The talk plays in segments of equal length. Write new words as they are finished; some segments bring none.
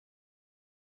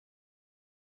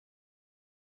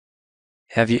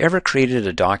Have you ever created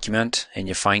a document and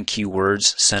you find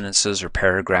keywords, sentences, or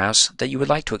paragraphs that you would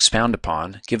like to expound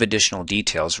upon, give additional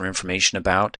details or information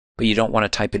about, but you don't want to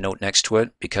type a note next to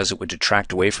it because it would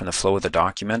detract away from the flow of the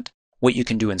document? What you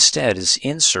can do instead is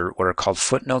insert what are called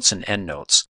footnotes and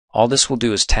endnotes. All this will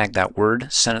do is tag that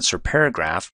word, sentence, or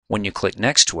paragraph when you click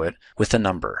next to it with a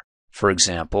number. For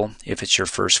example, if it's your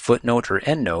first footnote or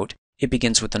endnote, it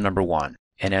begins with the number 1.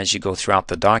 And as you go throughout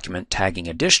the document tagging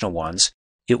additional ones,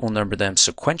 it will number them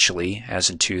sequentially as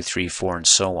in 2, 3, 4, and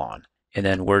so on. And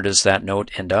then where does that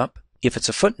note end up? If it's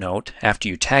a footnote, after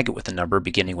you tag it with a number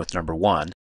beginning with number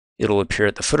 1, it'll appear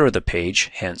at the footer of the page,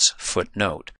 hence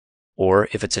footnote. Or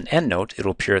if it's an endnote,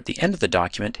 it'll appear at the end of the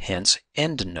document, hence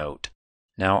endnote.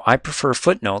 Now, I prefer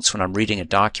footnotes when I'm reading a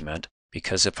document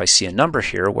because if I see a number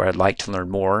here where I'd like to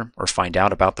learn more or find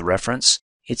out about the reference,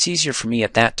 it's easier for me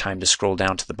at that time to scroll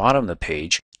down to the bottom of the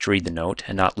page to read the note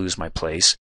and not lose my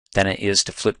place than it is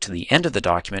to flip to the end of the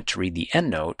document to read the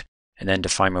endnote and then to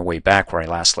find my way back where I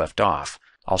last left off.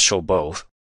 I'll show both.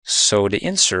 So to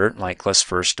insert, let's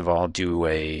first of all do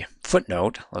a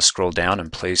footnote. Let's scroll down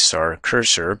and place our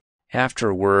cursor after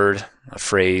a word, a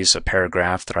phrase, a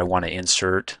paragraph that I want to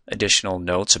insert additional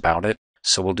notes about it.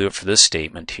 So we'll do it for this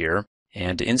statement here.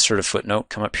 And to insert a footnote,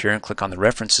 come up here and click on the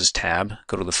References tab,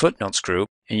 go to the Footnotes group,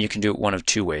 and you can do it one of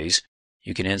two ways.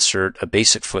 You can insert a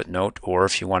basic footnote, or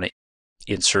if you want to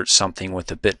insert something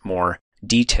with a bit more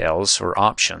details or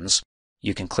options,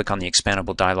 you can click on the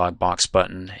expandable dialog box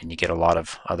button and you get a lot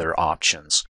of other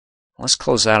options. Let's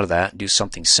close out of that and do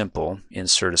something simple.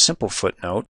 Insert a simple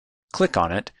footnote, click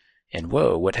on it, and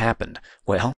whoa, what happened?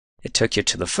 Well, it took you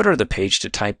to the footer of the page to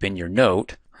type in your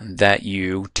note that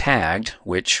you tagged,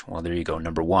 which, well, there you go,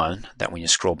 number 1, that when you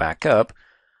scroll back up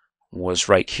was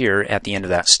right here at the end of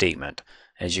that statement.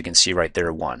 As you can see right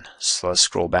there, 1. So let's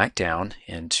scroll back down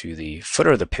into the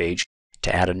footer of the page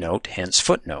to add a note, hence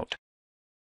footnote.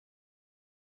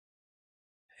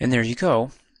 And there you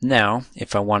go. Now,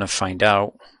 if I want to find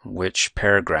out which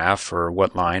paragraph or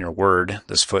what line or word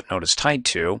this footnote is tied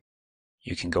to,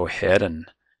 you can go ahead and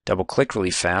double click really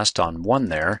fast on 1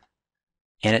 there,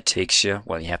 and it takes you,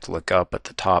 well, you have to look up at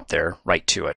the top there, right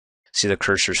to it. See the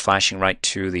cursor's flashing right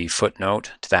to the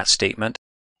footnote, to that statement.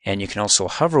 And you can also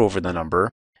hover over the number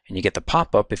and you get the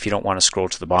pop-up if you don't want to scroll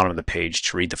to the bottom of the page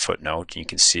to read the footnote. You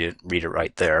can see it, read it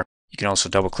right there. You can also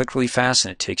double click really fast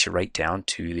and it takes you right down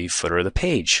to the footer of the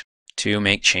page to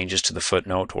make changes to the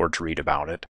footnote or to read about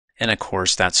it. And of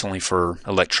course that's only for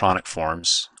electronic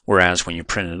forms, whereas when you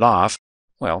print it off,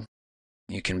 well,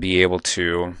 you can be able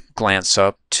to glance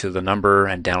up to the number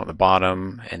and down at the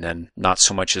bottom and then not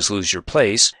so much as lose your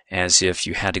place as if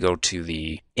you had to go to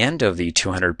the end of the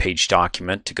 200-page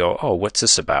document to go, oh, what's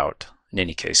this about? In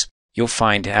any case, you'll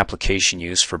find application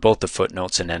use for both the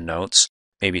footnotes and endnotes.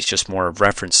 Maybe it's just more of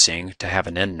referencing to have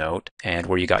an endnote and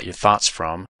where you got your thoughts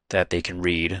from that they can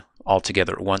read all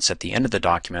together at once at the end of the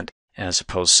document, as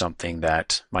opposed to something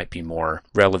that might be more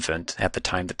relevant at the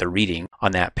time that they're reading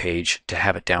on that page to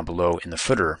have it down below in the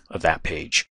footer of that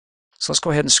page. So let's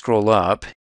go ahead and scroll up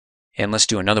and let's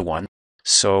do another one.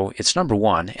 So it's number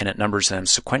 1 and it numbers them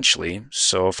sequentially.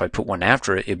 So if I put 1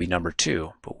 after it, it'd be number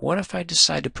 2. But what if I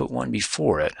decide to put 1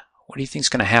 before it? What do you think is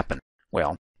going to happen?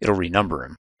 Well, it'll renumber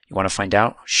them. You want to find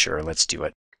out? Sure, let's do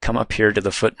it. Come up here to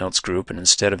the Footnotes group and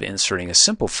instead of inserting a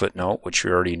simple footnote, which we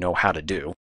already know how to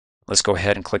do, let's go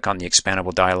ahead and click on the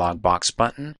expandable dialog box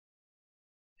button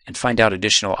and find out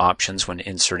additional options when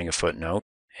inserting a footnote.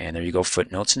 And there you go,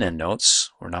 footnotes and endnotes.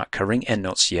 We're not covering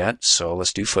endnotes yet, so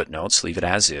let's do footnotes, leave it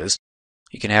as is.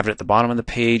 You can have it at the bottom of the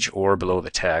page or below the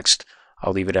text.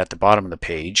 I'll leave it at the bottom of the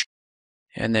page.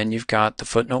 And then you've got the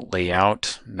footnote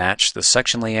layout, match the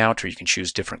section layout, or you can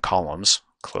choose different columns.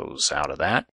 Close out of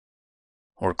that,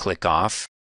 or click off.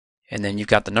 And then you've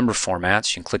got the number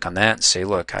formats. You can click on that and say,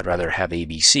 look, I'd rather have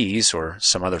ABCs or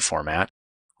some other format,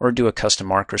 or do a custom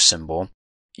marker symbol.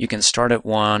 You can start at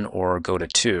 1 or go to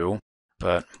 2,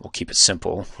 but we'll keep it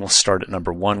simple. We'll start at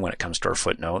number 1 when it comes to our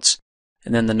footnotes.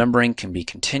 And then the numbering can be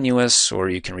continuous, or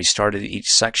you can restart at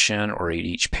each section or at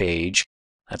each page.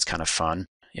 That's kind of fun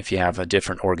if you have a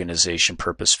different organization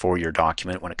purpose for your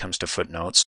document when it comes to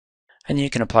footnotes. And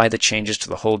you can apply the changes to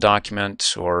the whole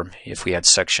document, or if we had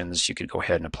sections, you could go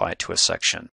ahead and apply it to a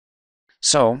section.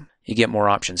 So you get more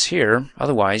options here.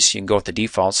 Otherwise, you can go with the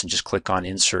defaults and just click on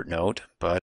Insert Note,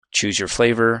 but choose your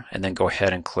flavor and then go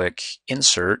ahead and click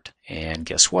Insert. And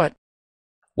guess what?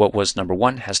 What was number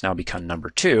 1 has now become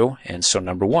number 2, and so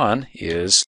number 1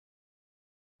 is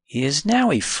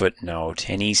now a footnote,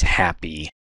 and he's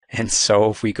happy. And so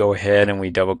if we go ahead and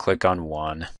we double click on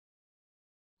 1,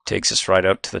 takes us right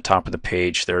up to the top of the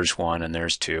page. There's 1 and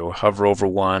there's 2. Hover over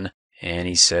 1 and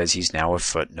he says he's now a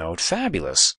footnote.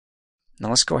 Fabulous. Now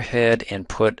let's go ahead and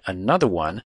put another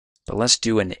one, but let's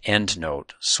do an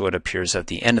endnote so it appears at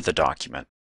the end of the document.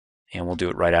 And we'll do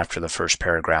it right after the first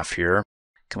paragraph here.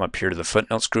 Come up here to the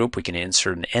footnotes group. We can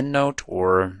insert an endnote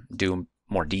or do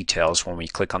more details when we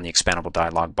click on the expandable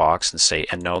dialog box and say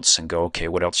endnotes and go, okay,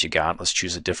 what else you got? Let's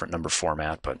choose a different number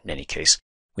format, but in any case,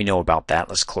 we know about that.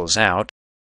 Let's close out,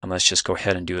 and let's just go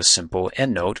ahead and do a simple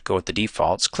endnote. Go with the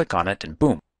defaults, click on it, and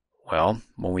boom. Well,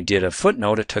 when we did a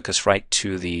footnote, it took us right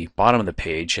to the bottom of the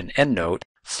page. An endnote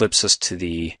flips us to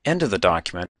the end of the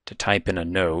document to type in a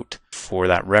note for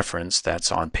that reference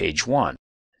that's on page 1.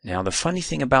 Now the funny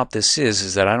thing about this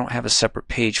is that I don't have a separate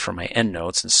page for my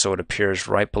endnotes, and so it appears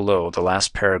right below the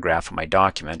last paragraph of my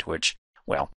document, which,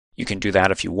 well, you can do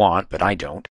that if you want, but I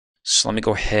don't. So let me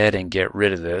go ahead and get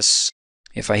rid of this.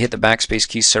 If I hit the backspace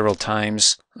key several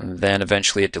times, then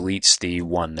eventually it deletes the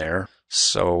 1 there.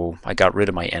 So I got rid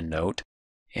of my endnote.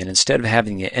 And instead of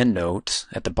having the endnote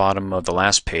at the bottom of the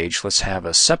last page, let's have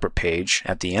a separate page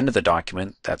at the end of the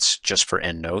document that's just for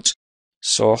endnotes.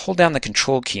 So I'll hold down the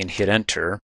Control key and hit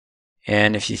Enter.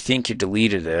 And if you think you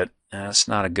deleted it, that's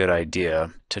not a good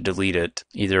idea to delete it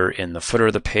either in the footer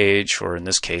of the page or in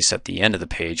this case at the end of the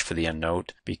page for the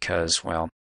endnote, because, well,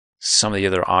 some of the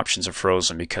other options are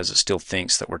frozen because it still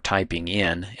thinks that we're typing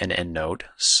in an endnote.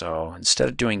 So instead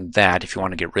of doing that, if you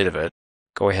want to get rid of it,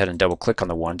 go ahead and double click on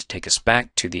the one to take us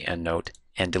back to the endnote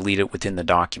and delete it within the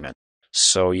document.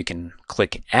 So you can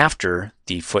click after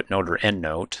the footnote or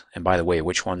endnote, and by the way,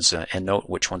 which one's an endnote,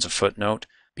 which one's a footnote,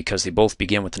 because they both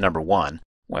begin with the number 1.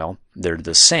 Well, they're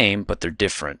the same, but they're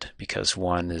different because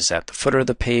one is at the footer of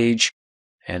the page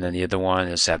and then the other one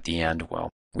is at the end. Well,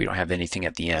 we don't have anything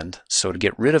at the end. So to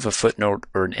get rid of a footnote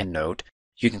or an endnote,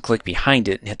 you can click behind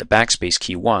it and hit the backspace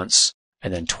key once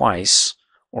and then twice,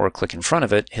 or click in front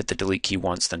of it, hit the delete key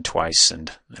once, then twice,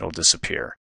 and it'll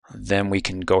disappear. Then we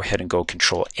can go ahead and go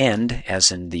Control End,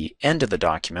 as in the end of the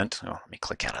document. Oh, let me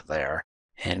click out of there.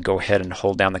 And go ahead and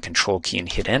hold down the Control key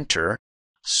and hit Enter,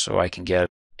 so I can get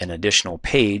an additional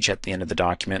page at the end of the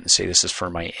document and say this is for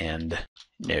my end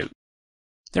note.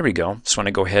 There we go. So when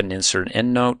I go ahead and insert an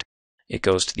end note, it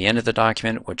goes to the end of the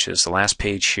document, which is the last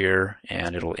page here,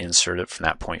 and it'll insert it from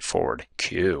that point forward.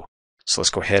 Cool. So let's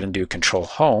go ahead and do Control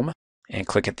Home and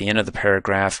click at the end of the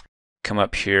paragraph. Come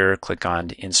up here, click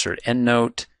on Insert End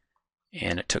Note,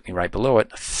 and it took me right below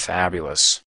it.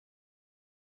 Fabulous.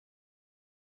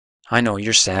 I know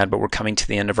you're sad, but we're coming to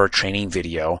the end of our training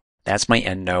video. That's my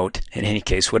endnote. In any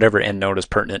case, whatever endnote is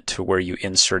pertinent to where you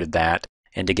inserted that.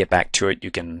 And to get back to it,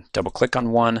 you can double click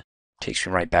on one. Takes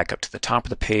you right back up to the top of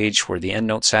the page where the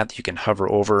endnote's at. You can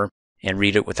hover over and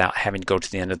read it without having to go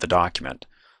to the end of the document.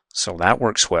 So that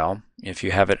works well if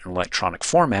you have it in electronic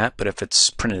format, but if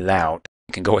it's printed out,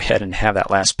 you can go ahead and have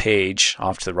that last page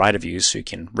off to the right of you so you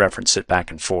can reference it back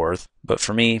and forth. But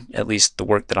for me, at least the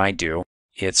work that I do,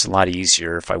 it's a lot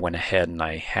easier if I went ahead and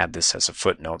I had this as a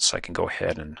footnote, so I can go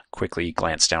ahead and quickly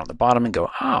glance down at the bottom and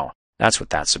go, oh, that's what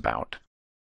that's about.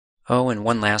 Oh, and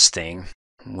one last thing.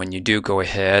 When you do go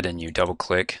ahead and you double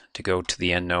click to go to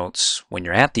the endnotes, when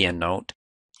you're at the endnote,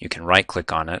 you can right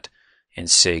click on it and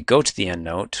say go to the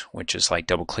endnote, which is like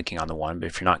double clicking on the one, but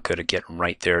if you're not good at getting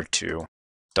right there to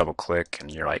double click and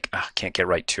you're like, can't get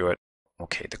right to it,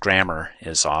 okay, the grammar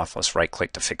is off, let's right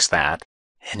click to fix that.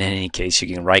 And in any case,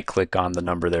 you can right click on the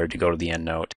number there to go to the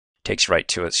endnote. It takes you right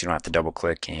to it so you don't have to double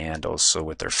click. And also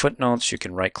with their footnotes, you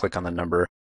can right click on the number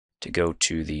to go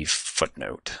to the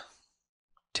footnote.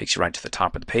 Takes you right to the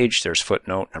top of the page. There's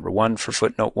footnote number 1 for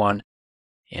footnote 1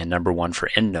 and number 1 for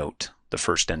endnote, the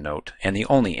first endnote and the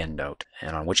only endnote,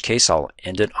 and on which case I'll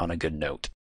end it on a good note.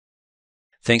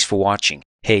 Thanks for watching.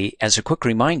 Hey, as a quick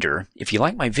reminder, if you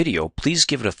like my video, please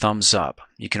give it a thumbs up.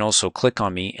 You can also click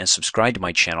on me and subscribe to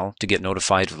my channel to get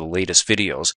notified of the latest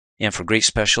videos. And for great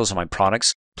specials on my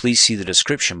products, please see the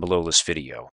description below this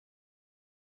video.